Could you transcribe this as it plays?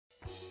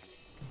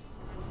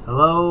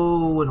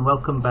Hello and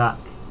welcome back.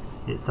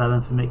 It's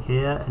Darren from Mick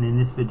here, and in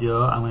this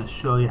video I'm going to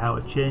show you how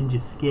to change your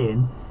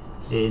skin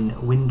in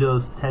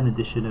Windows 10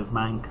 edition of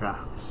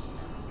Minecraft.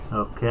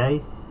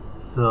 Okay,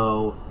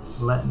 so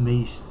let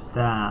me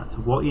start. So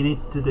what you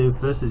need to do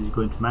first is you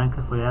go into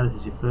Minecraft where you are. This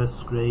is your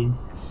first screen.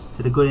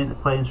 Instead of going into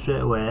playing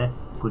straight away,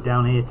 go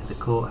down here to the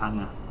coat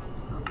hanger.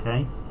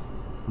 Okay,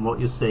 and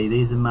what you'll see,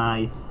 these are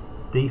my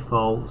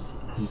defaults,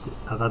 and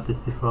I've had this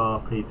before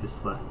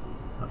previously.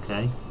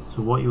 Okay,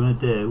 so what you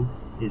want to do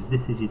is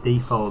this is your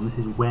default, and this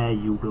is where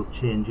you will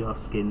change your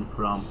skin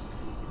from.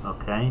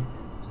 Okay,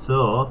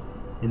 so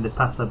in the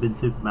past I've been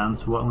Superman,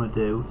 so what I'm going to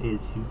do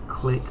is you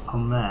click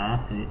on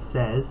there and it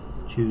says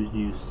choose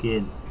new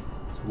skin.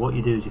 So what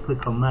you do is you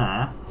click on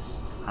there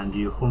and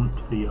you hunt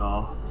for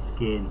your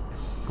skin,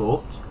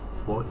 but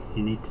what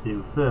you need to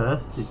do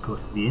first is go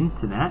to the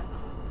internet.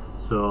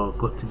 So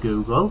go to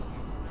Google.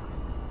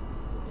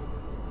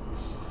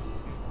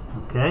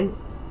 Okay,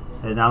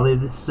 and I'll leave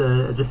this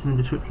address in the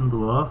description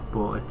below,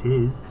 but it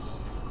is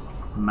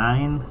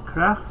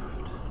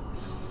Minecraft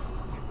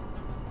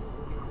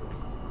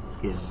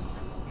skins.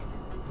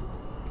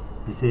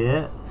 You see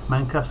it?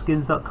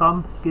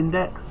 minecraftskins.com,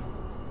 Skindex.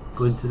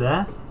 Go into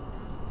there,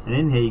 and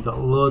in here you got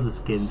loads of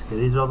skins. Okay,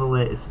 these are all the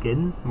latest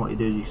skins, and what you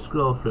do is you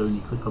scroll through and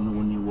you click on the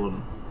one you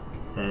want.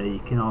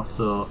 You can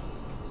also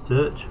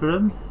search for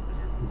them.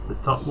 It's the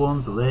top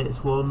ones, the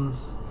latest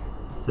ones.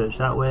 Search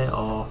that way,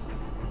 or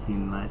you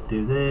can like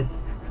do this.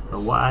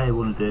 But what I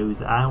want to do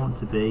is I want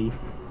to be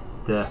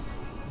the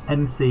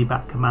MC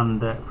back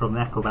commander from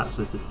the Acrobat,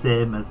 so it's the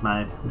same as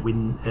my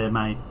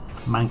my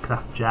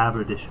Minecraft Java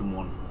edition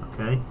one.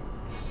 Okay,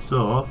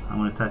 so I'm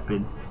going to type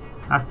in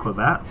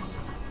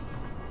Acrobats.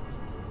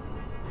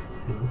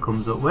 See what it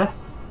comes up with.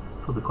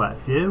 Probably quite a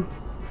few.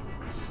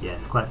 Yeah,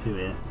 it's quite a few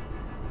here.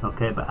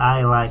 Okay, but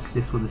I like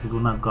this one. This is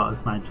one I've got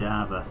as my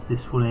Java.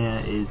 This one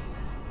here is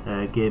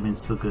Gaming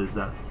Suggers.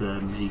 That's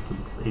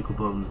Eagle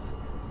Bones,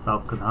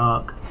 Falcon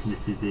Hawk, and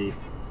this is the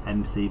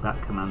MC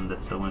back commander.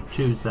 So I'm going to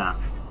choose that.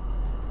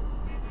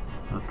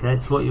 Okay,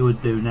 so what you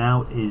would do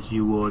now is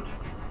you would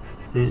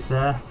see it's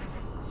there.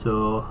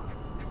 So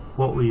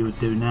what we would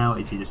do now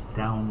is you just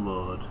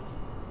download.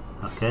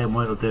 Okay, and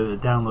what it'll do,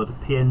 it'll download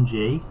a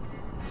PNG.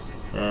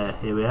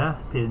 Here we are,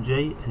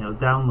 PNG, and it'll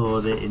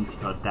download it into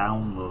your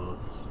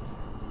downloads.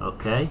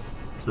 Okay,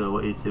 so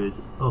what you do is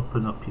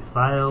open up your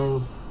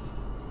files,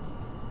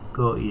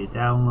 go to your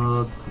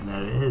downloads, and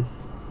there it is.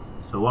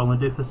 So what I'm going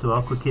to do first of all,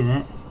 click in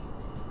it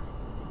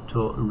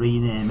to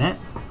rename it,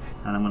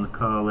 and I'm going to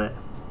call it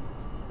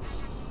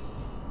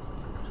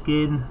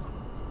Skin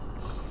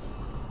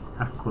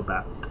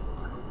Acrobat.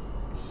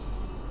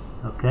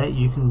 Okay,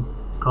 you can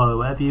call it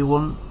whatever you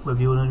want,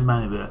 whatever you want to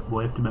remind it,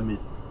 what you have to remember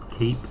is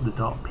keep the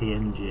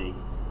 .png.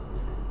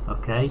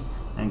 Okay,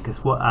 and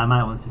because what I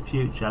might want in the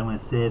future, I'm going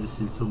to save this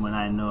in somewhere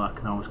I know I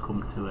can always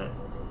come to it.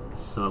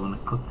 So I'm going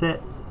to cut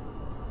it,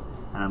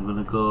 and I'm going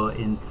to go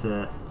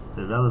into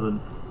the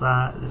relevant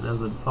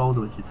folder,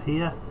 which is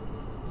here.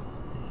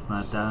 It's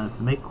my Darren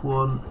for Mick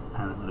one,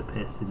 and I'm going to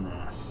paste in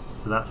there.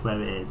 So that's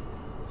where it is.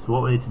 So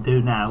what we need to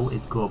do now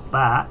is go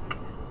back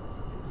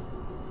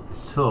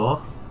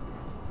to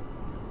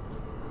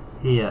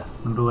here.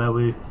 Remember where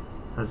we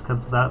let's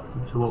cancel that.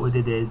 So what we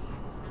did is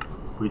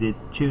we did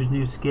choose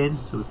new skin.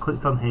 So we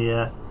clicked on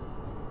here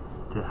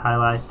to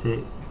highlight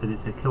it, then it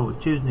said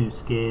choose new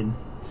skin.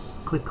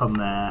 Click on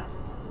there,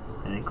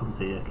 and it comes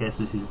here. Okay,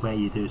 so this is where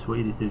you do. So what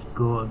you need to do is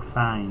go and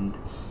find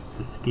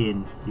the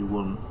skin you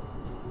want.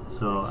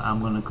 So I'm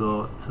going to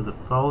go to the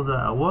folder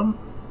I want,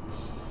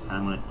 and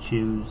I'm going to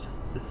choose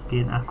the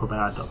skin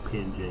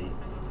acrobat.png.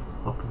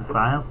 Open the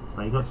file.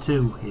 Well, you got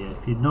two here.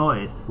 If you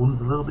notice, one's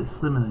a little bit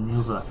slimmer than the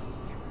other.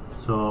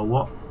 So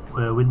what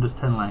Windows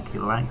 10 like,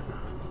 it likes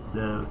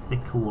the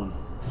thicker one.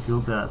 So if you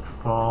look there, that's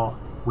 4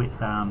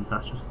 width arms.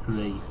 That's just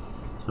 3.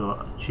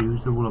 So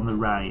choose the one on the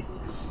right.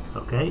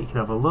 Okay, you can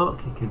have a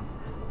look. You can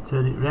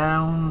turn it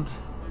round,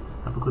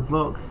 have a good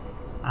look.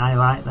 I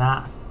like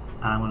that,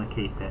 and I'm going to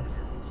keep it.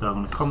 So I'm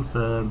going to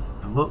confirm,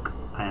 and look,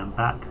 I am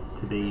back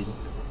to being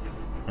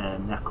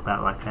the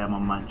Acrobat like I am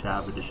on my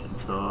Java edition.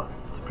 So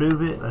to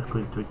prove it, let's go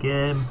into a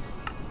game.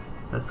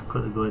 Let's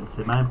quickly go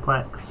into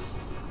Mineplex.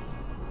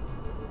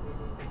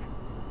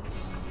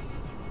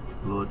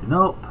 Loading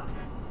up.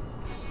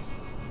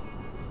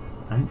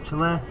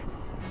 Eventually.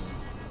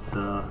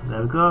 So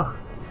there we go.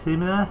 See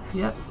me there?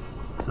 Yep.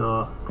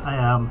 So I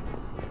am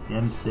the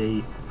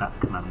MC back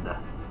commander.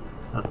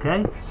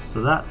 Okay,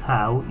 so that's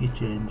how you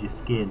change your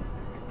skin.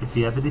 If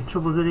you have any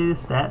troubles with any of the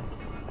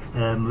steps,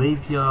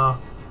 leave your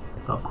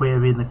sort of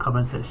query in the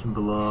comment section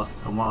below,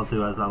 and what I'll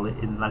do is I'll like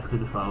I said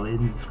before, I'll leave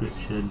in the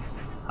description,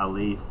 I'll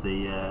leave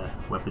the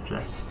web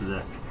address for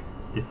the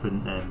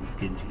different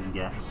skins you can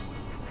get.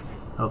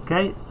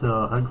 Okay,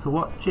 so thanks for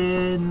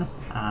watching,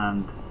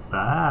 and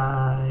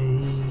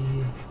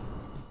bye.